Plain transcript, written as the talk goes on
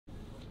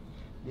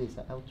This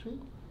is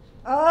L3.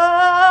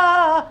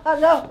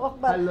 Hello,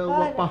 Akbar. Hello,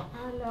 Papa.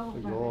 Hello,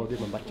 Oh, dia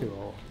membaca.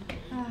 Oh.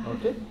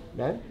 Okay,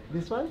 then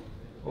this one.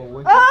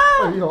 Over.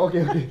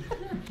 Okay.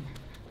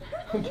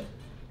 Okay.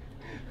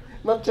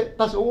 Not check,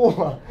 touch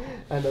over.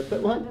 And the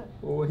third one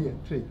over here,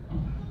 3.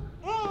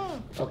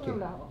 Okay.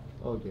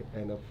 Okay,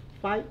 and the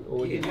 5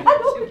 over here.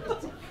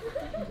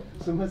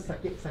 Semua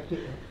sakit.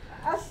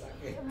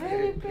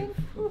 Very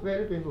painful.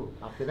 Very painful.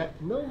 After that,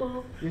 no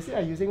more. You see,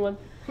 I'm using one.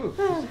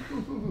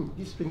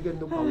 This finger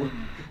no power.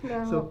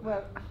 So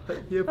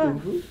here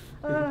painful.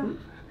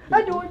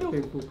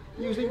 Painful.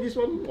 Using this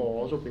one,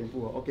 also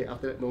painful. Okay,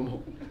 after that, no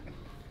more.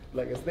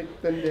 Like a snake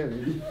turn there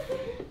already.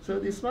 So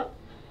this one,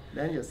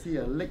 then you see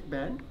a leg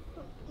band.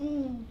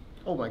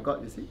 Oh my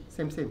God, you see,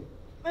 same.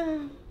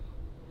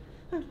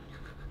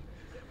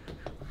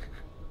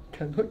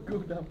 Cannot go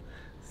down.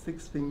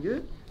 6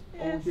 finger.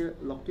 All here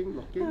locking,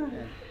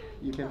 and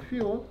you can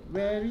feel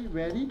very.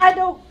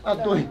 Aduh.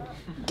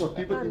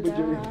 Tiba-tiba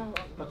je.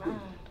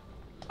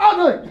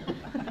 Aduh.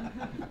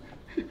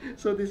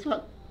 So this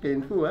one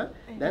painful,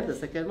 Then the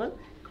second one,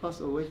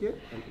 cross over here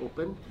and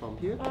open from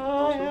here.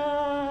 Also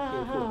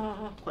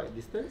painful. Quite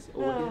distance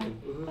over here and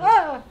over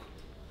here.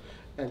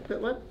 And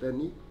third one, the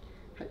knee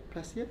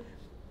press here.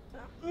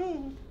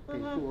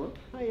 Painful,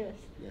 Yes.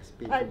 Yes,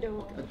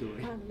 painful. Aduh.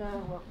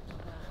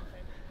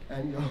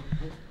 And your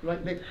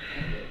right leg.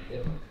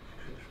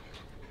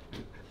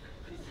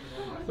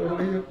 So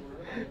here,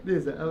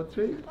 this is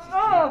L3.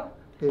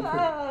 Painful.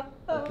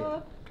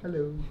 Okay.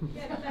 Hello.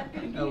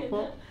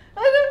 L4.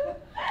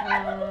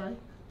 Hi.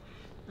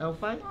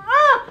 L5.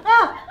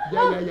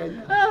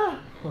 Yeah.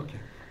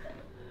 Okay.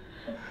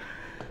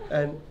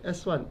 And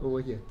S1 over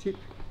here. Tip.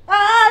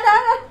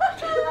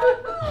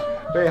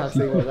 Very hard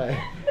saying what I.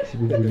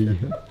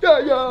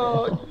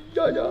 Yeah.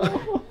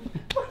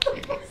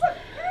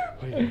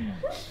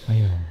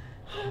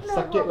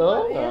 Sakit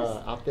loh.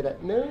 After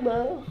that, no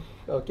more.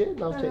 Okay,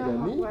 now check your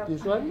knee.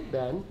 This one,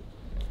 then.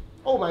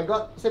 Oh my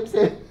God, same.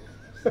 See,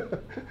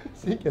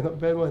 cannot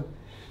bend one.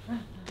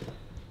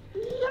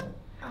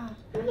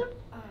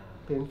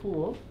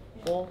 Painful,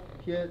 or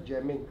here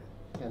jamming.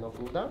 Cannot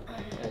go down.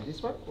 And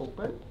this one,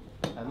 open.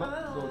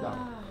 Cannot go down.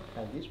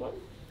 And this one,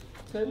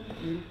 turn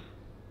in.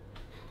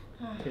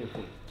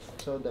 Painful.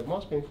 So the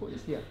most painful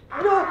is here.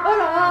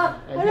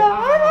 And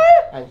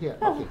here.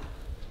 Okay.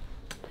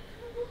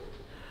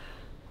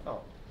 Oh,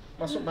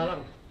 masuk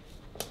barang.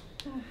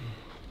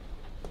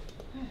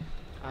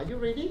 Are you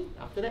ready?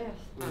 After that?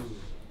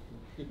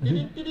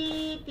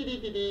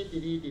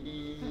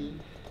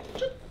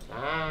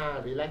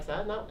 Relax.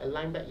 Now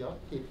align back your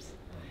hips.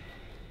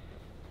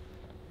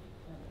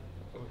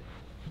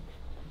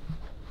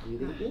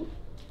 Breathing in.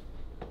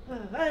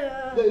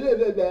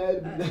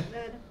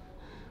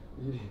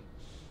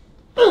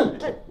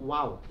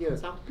 Wow, here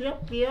sound clear.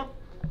 1,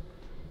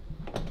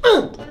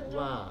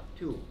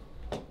 2,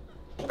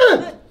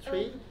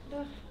 3,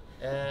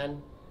 and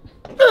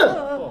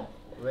 4.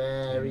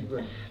 Very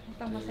good.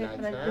 Relax,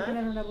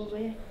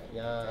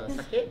 yeah,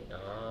 sakit.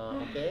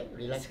 Okay,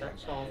 relax,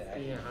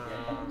 softly.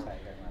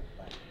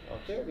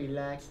 Okay,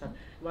 relax.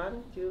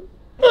 1, 2.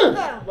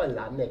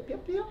 Walang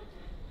piu.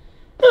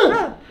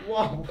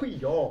 Wow,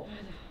 yo.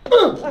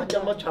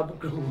 Macam mau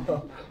cabut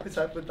rumah.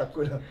 Saya pun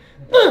takut lah.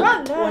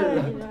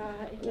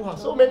 Wah,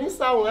 so many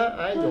sound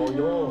Ayo.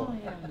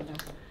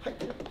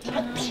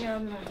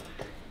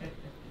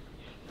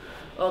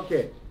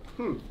 Okay.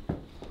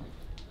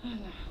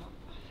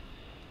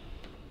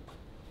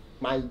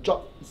 My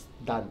job is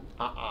done.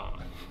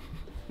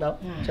 Now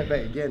check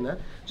back again.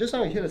 Just now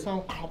you hear the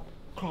sound crop.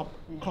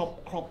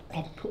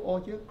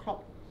 All here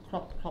crop.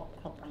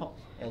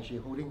 And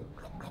she holding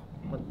crop.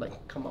 Like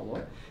come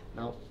out.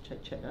 Now check.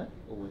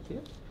 Over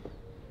here.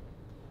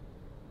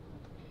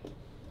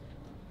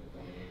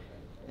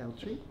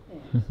 L3.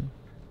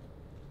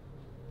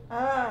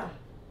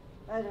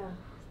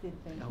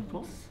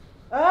 L4.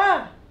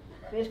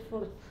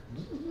 Peaceful.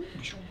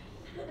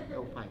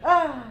 L5.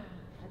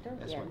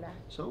 S1.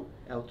 So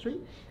L3,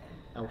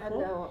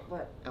 L4,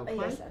 L5,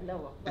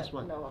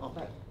 S1.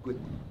 Okay, good.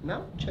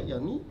 Now check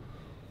your knee.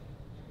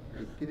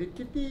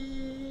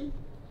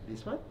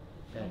 This one.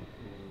 And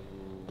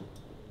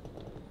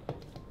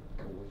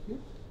over here,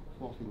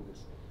 4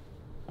 fingers.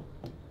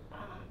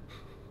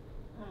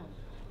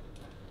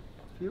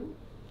 Feel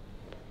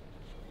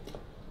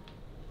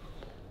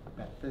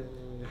better.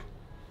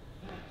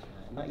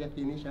 Not yet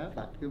finished,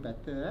 but feel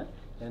better.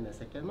 And the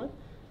second one,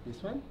 this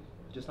one.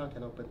 Just now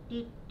can open.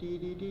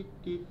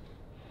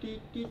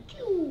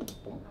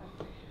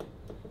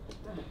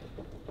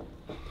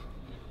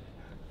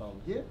 From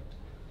here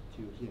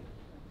to here.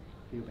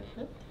 Feel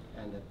better.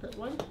 And the third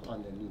one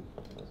on the knee.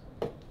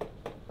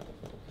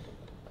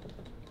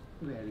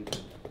 Very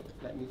good.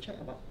 Let me check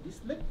about this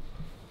leg.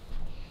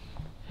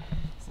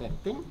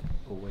 Setting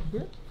over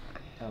here.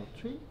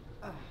 L3.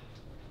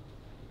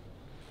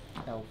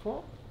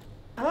 L4.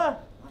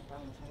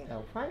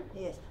 L5.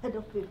 Yes,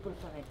 aduh people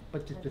sorry.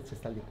 Pecah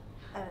sekali.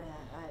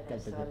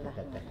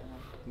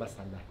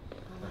 Masalah.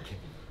 Okay.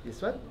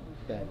 This one.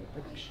 Then.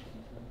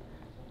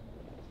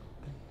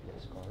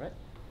 right?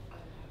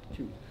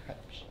 2,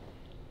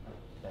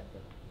 better.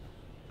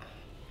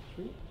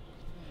 3,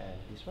 and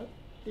this one.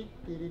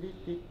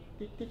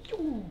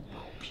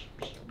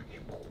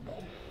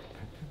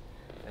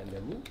 And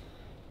then move.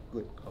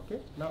 Good. Okay.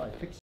 Now I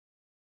fix